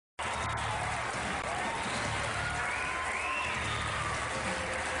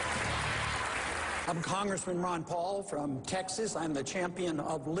I'm Congressman Ron Paul from Texas. I'm the champion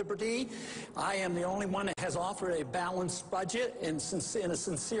of liberty. I am the only one that has offered a balanced budget in a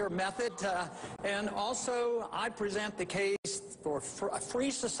sincere method. And also, I present the case for a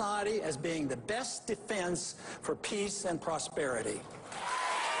free society as being the best defense for peace and prosperity.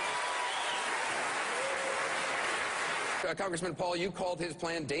 Congressman Paul, you called his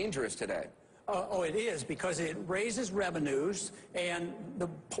plan dangerous today. Oh, it is, because it raises revenues, and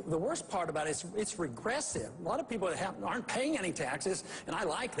the worst part about it is it's regressive. A lot of people aren't paying any taxes, and I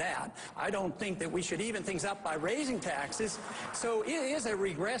like that. I don't think that we should even things up by raising taxes. So it is a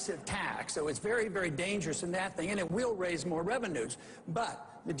regressive tax, so it's very, very dangerous in that thing, and it will raise more revenues.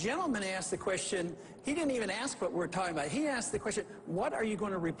 But the gentleman asked the question, he didn't even ask what we're talking about. He asked the question, what are you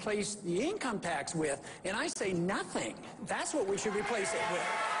going to replace the income tax with? And I say nothing. That's what we should replace it with.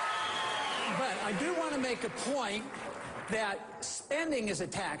 But I do want to make a point that spending is a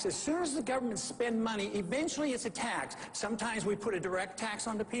tax. As soon as the government spends money, eventually it's a tax. Sometimes we put a direct tax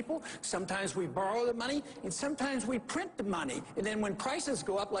on the people, sometimes we borrow the money, and sometimes we print the money. And then when prices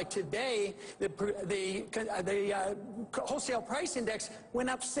go up, like today, the wholesale price index went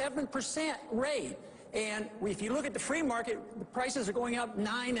up 7% rate. And if you look at the free market, the prices are going up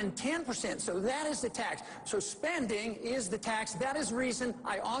 9 and 10%. So that is the tax. So spending is the tax. That is the reason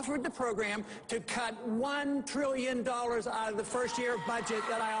I offered the program to cut $1 trillion out of the first year budget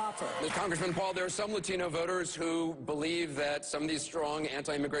that I offer. Congressman Paul, there are some Latino voters who believe that some of these strong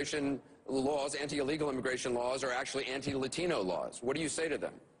anti-immigration laws, anti-illegal immigration laws, are actually anti-Latino laws. What do you say to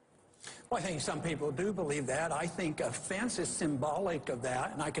them? Well, I think some people do believe that. I think offense is symbolic of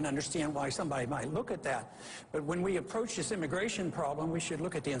that, and I can understand why somebody might look at that. But when we approach this immigration problem, we should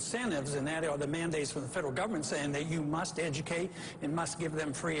look at the incentives, and that are the mandates from the federal government saying that you must educate and must give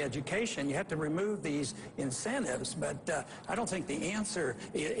them free education. You have to remove these incentives, but I don't think the answer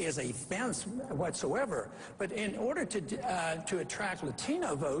is a fence whatsoever. But in order to attract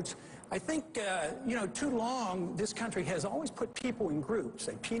Latino votes, I think, you know, too long, this country has always put people in groups.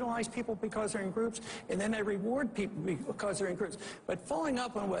 They penalize people because they're in groups, and then they reward people because they're in groups. But following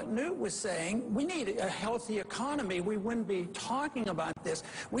up on what Newt was saying, we need a healthy economy. We wouldn't be talking about this.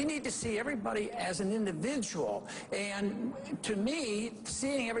 We need to see everybody as an individual. And to me,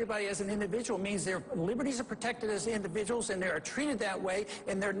 seeing everybody as an individual means their liberties are protected as individuals, and they are treated that way,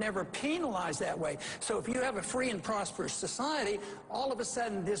 and they're never penalized that way. So if you have a free and prosperous society, all of a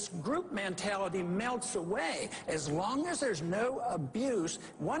sudden this group mentality melts away. As long as there's no abuse,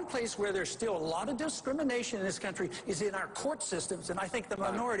 one place where there's still a lot of discrimination in this country is in our court systems, and I think the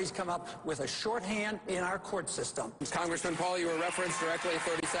minorities come up with a shorthand in our court system. Congressman Paul, you were referenced directly,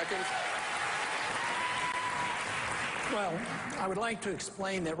 30 seconds. Well, I would like to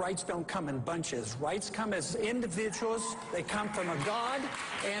explain that rights don't come in bunches. Rights come as individuals. They come from a God,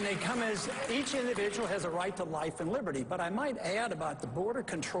 and they come as each individual has a right to life and liberty. But I might add about the border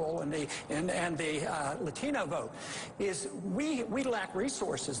control and the Latino vote is we lack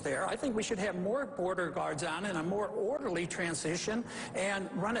resources there. I think we should have more border guards on and a more orderly transition and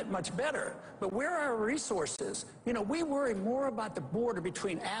run it much better. But where are our resources? You know, we worry more about the border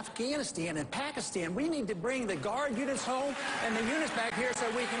between Afghanistan and Pakistan. We need to bring the guard units home and the units back here so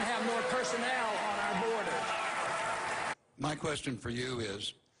we can have more personnel on our border. My question for you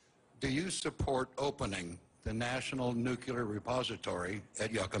is, do you support opening the National Nuclear Repository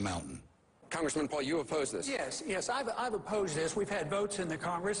at Yucca Mountain? Congressman Paul, you oppose this. Yes, I've opposed this. We've had votes in the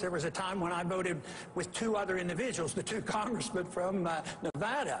Congress. There was a time when I voted with two other individuals, the two congressmen from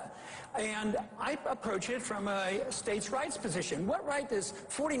Nevada. And I approach it from a states' rights position. What right does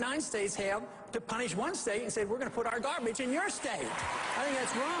 49 states have to punish one state and say, we're going to put our garbage in your state? I think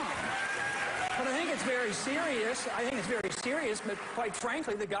that's wrong. But I think it's very serious. But quite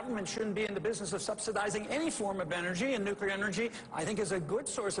frankly, the government shouldn't be in the business of subsidizing any form of energy, and nuclear energy, I think, is a good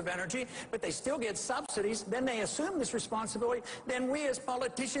source of energy, but they still get subsidies. Then they assume this responsibility. Then we as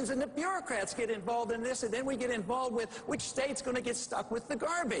politicians and the bureaucrats get involved in this, and then we get involved with which state's going to get stuck with the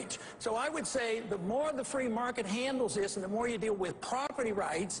garbage. So I would say the more the free market handles this, and the more you deal with property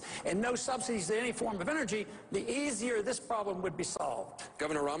rights and no subsidies to any form of energy, the easier this problem would be solved.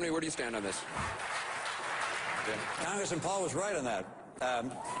 Governor Romney, where do you stand on this? Congressman Paul was right on that.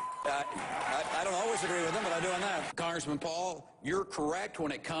 I don't always agree with him, but I do on that. Congressman Paul, you're correct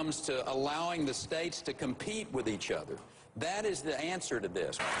when it comes to allowing the states to compete with each other. That is the answer to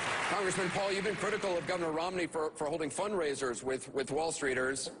this. Congressman Paul, you've been critical of Governor Romney for holding fundraisers with Wall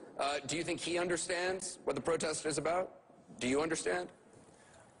Streeters. Do you think he understands what the protest is about? Do you understand?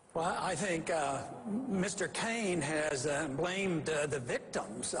 Well, I think Mr. Kane has blamed the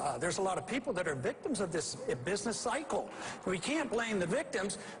victims. There's a lot of people that are victims of this business cycle. We can't blame the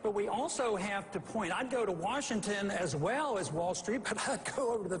victims, but we also have to point. I'd go to Washington as well as Wall Street, but I'd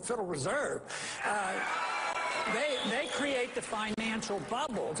go over to the Federal Reserve. They create the financial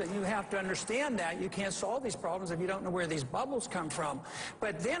bubbles, and you have to understand that. You can't solve these problems if you don't know where these bubbles come from.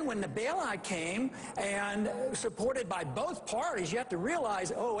 But then when the bailout came, and supported by both parties, you have to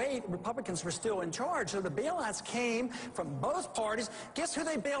realize, 08, Republicans were still in charge. So the bailouts came from both parties. Guess who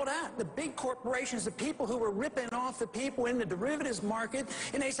they bailed out? The big corporations, the people who were ripping off the people in the derivatives market.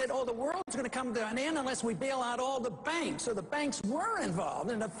 And they said, oh, the world's going to come to an end unless we bail out all the banks. So the banks were involved,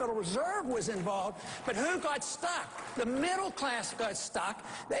 and the Federal Reserve was involved. But who got stuck? The middle class got stuck.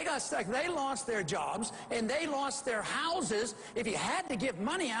 They got stuck. They lost their jobs, and they lost their houses. If you had to give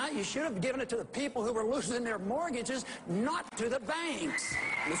money out, you should have given it to the people who were losing their mortgages, not to the banks.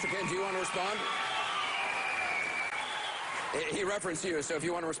 Mr. Kane, do you want to respond? He referenced you, so if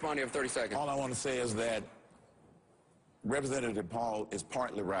you want to respond, you have 30 seconds. All I want to say is that Representative Paul is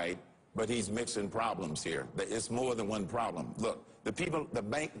partly right, but he's mixing problems here. It's more than one problem. Look, the people, the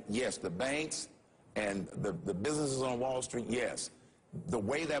bank, yes, the banks and the businesses on Wall Street, yes. The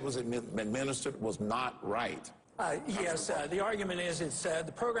way that was administered was not right. Yes, the argument is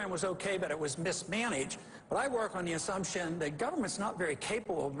the program was okay, but it was mismanaged. But I work on the assumption that government's not very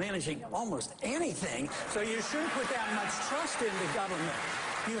capable of managing almost anything, so you shouldn't put that much trust into government.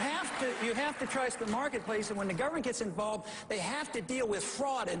 You have to trust the marketplace, and when the government gets involved, they have to deal with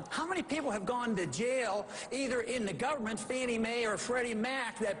fraud. And how many people have gone to jail, either in the government, Fannie Mae or Freddie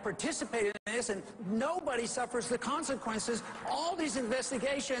Mac, that participated in this, and nobody suffers the consequences. All these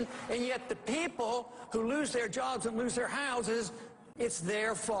investigations, and yet the people who lose their jobs and lose their houses, it's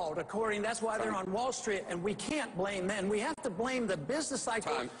their fault. That's why they're on Wall Street, and we can't blame them. We have to blame the business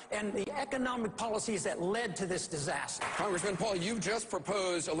cycle and the economic policies that led to this disaster. Congressman Paul, you just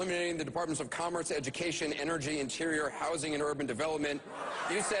proposed eliminating the Departments of Commerce, Education, Energy, Interior, Housing, and Urban Development.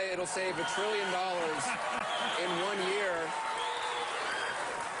 You say it'll save $1 trillion in 1 year.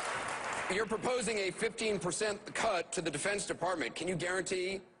 You're proposing a 15% cut to the Defense Department. Can you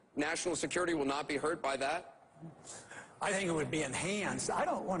guarantee national security will not be hurt by that? I think it would be enhanced. I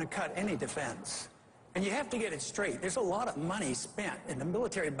don't want to cut any defense. And you have to get it straight. There's a lot of money spent in the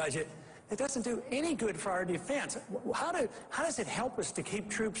military budget that doesn't do any good for our defense. How does it help us to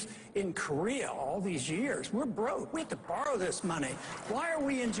keep troops in Korea all these years? We're broke. We have to borrow this money. Why are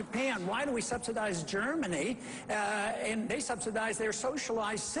we in Japan? Why do we subsidize Germany? And they subsidize their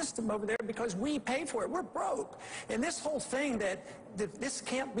socialized system over there because we pay for it. We're broke. And this whole thing that this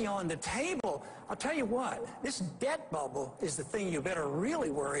can't be on the table, I'll tell you what, this debt bubble is the thing you better really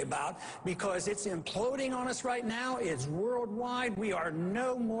worry about, because it's imploding on us right now. It's worldwide. We are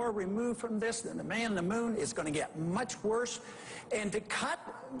no more removed from this than the man in the moon. It's going to get much worse. And to cut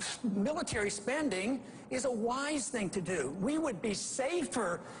military spending is a wise thing to do. We would be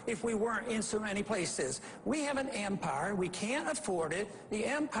safer if we weren't in so many places. We have an empire. We can't afford it. The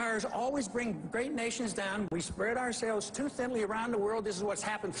empires always bring great nations down. We spread ourselves too thinly around the world. This is what's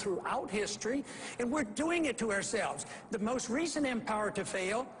happened throughout history, and we're doing it to ourselves. The most recent empire to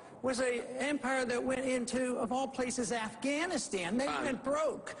fail was an empire that went into, of all places, Afghanistan. They went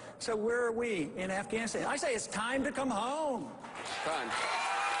broke. So where are we in Afghanistan? I say it's time to come home.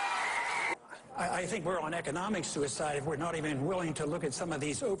 I think we're on economic suicide if we're not even willing to look at some of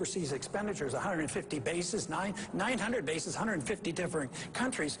these overseas expenditures. 150 bases, 900 bases, 150 different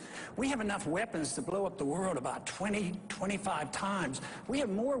countries. We have enough weapons to blow up the world about 20, 25 times. We have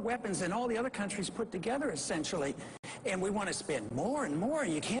more weapons than all the other countries put together, essentially. And we want to spend more and more,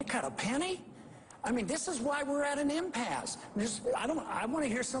 and you can't cut a penny? I mean, this is why we're at an impasse. I want to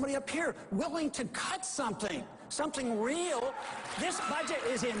hear somebody up here willing to cut something real. This budget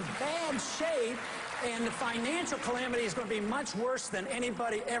is in bad shape, and the financial calamity is going to be much worse than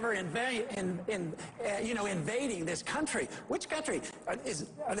anybody ever invading this country. Which country? Are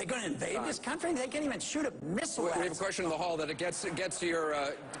they going to invade this country? They can't even shoot a missile at us. We have a question in the hall that gets to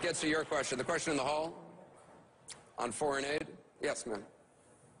your question. The question in the hall on foreign aid. Yes, ma'am.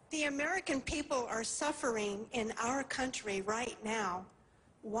 The American people are suffering in our country right now.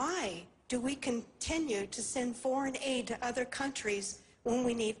 Why do we continue to send foreign aid to other countries when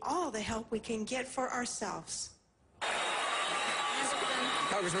we need all the help we can get for ourselves?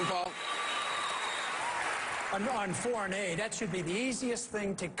 Congressman Paul. On foreign aid, that should be the easiest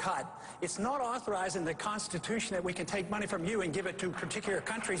thing to cut. It's not authorized in the Constitution that we can take money from you and give it to particular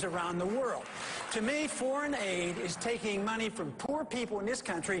countries around the world. To me, foreign aid is taking money from poor people in this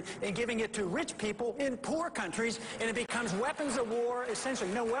country and giving it to rich people in poor countries, and it becomes weapons of war, essentially.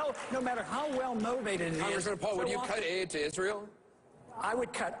 No matter how well motivated it is. Congressman Paul, would you cut aid to Israel? I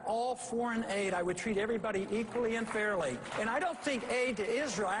would cut all foreign aid. I would treat everybody equally and fairly. And I don't think aid to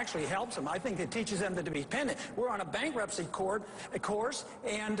Israel actually helps them. I think it teaches them to be dependent. We're on a bankruptcy course,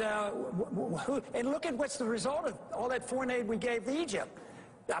 and look at what's the result of all that foreign aid we gave to Egypt.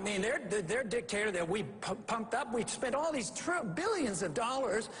 I mean, their dictator that we pumped up, we spent all these billions of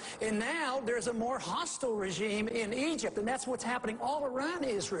dollars, and now there's a more hostile regime in Egypt, and that's what's happening all around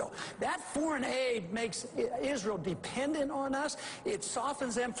Israel. That foreign aid makes Israel dependent on us. It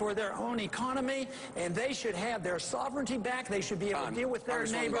softens them for their own economy, and they should have their sovereignty back. They should be able to deal with their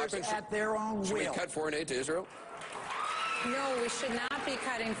neighbors at their own will. Should we cut foreign aid to Israel? No, we should not be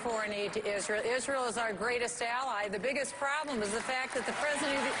cutting foreign aid to Israel. Israel is our greatest ally. The biggest problem is the fact that the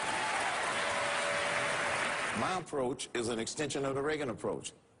president of the... My approach is an extension of the Reagan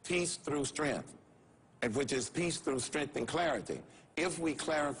approach. Peace through strength, and which is peace through strength and clarity. If we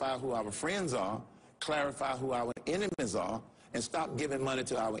clarify who our friends are, clarify who our enemies are, and stop giving money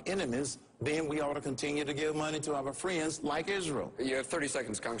to our enemies, then we ought to continue to give money to our friends like Israel. You have 30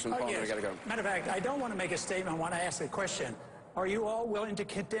 seconds, Congressman Paul. Yes. I got to go. Matter of fact, I don't want to make a statement. I want to ask a question. Are you all willing to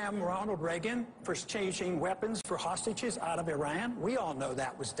condemn Ronald Reagan for changing weapons for hostages out of Iran? We all know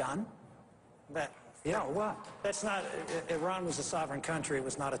that was done. Yeah, what? That's not, Iran was a sovereign country. It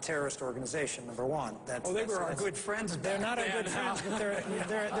was not a terrorist organization, number one. They were our good friends back They're not our then. good friends, but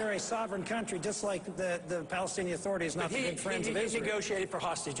they're a sovereign country, just like the Palestinian Authority is not the good friends of Israel. He negotiated for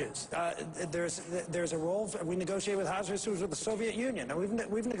hostages. There's a role, we negotiated with hostages with the Soviet Union. Now,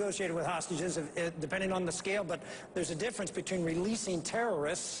 we've negotiated with hostages, depending on the scale, but there's a difference between releasing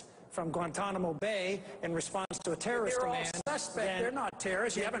terrorists from Guantanamo Bay in response to a terrorist demand. They're all suspect. They're not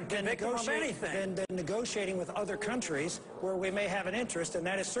terrorists. You haven't convicted them of anything. Then negotiating with other countries where we may have an interest, and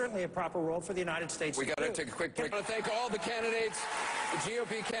that is certainly a proper role for the United States We to got to do. take a quick break. I want to thank all the candidates, the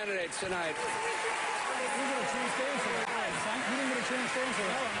GOP candidates tonight. You didn't get a chance to answer that. You didn't get a chance to answer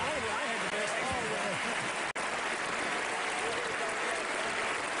that. I had the best.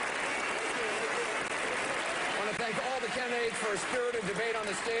 Thank all the candidates for a spirited debate on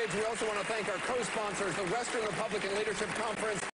the stage. We also want to thank our co-sponsors, the Western Republican Leadership Conference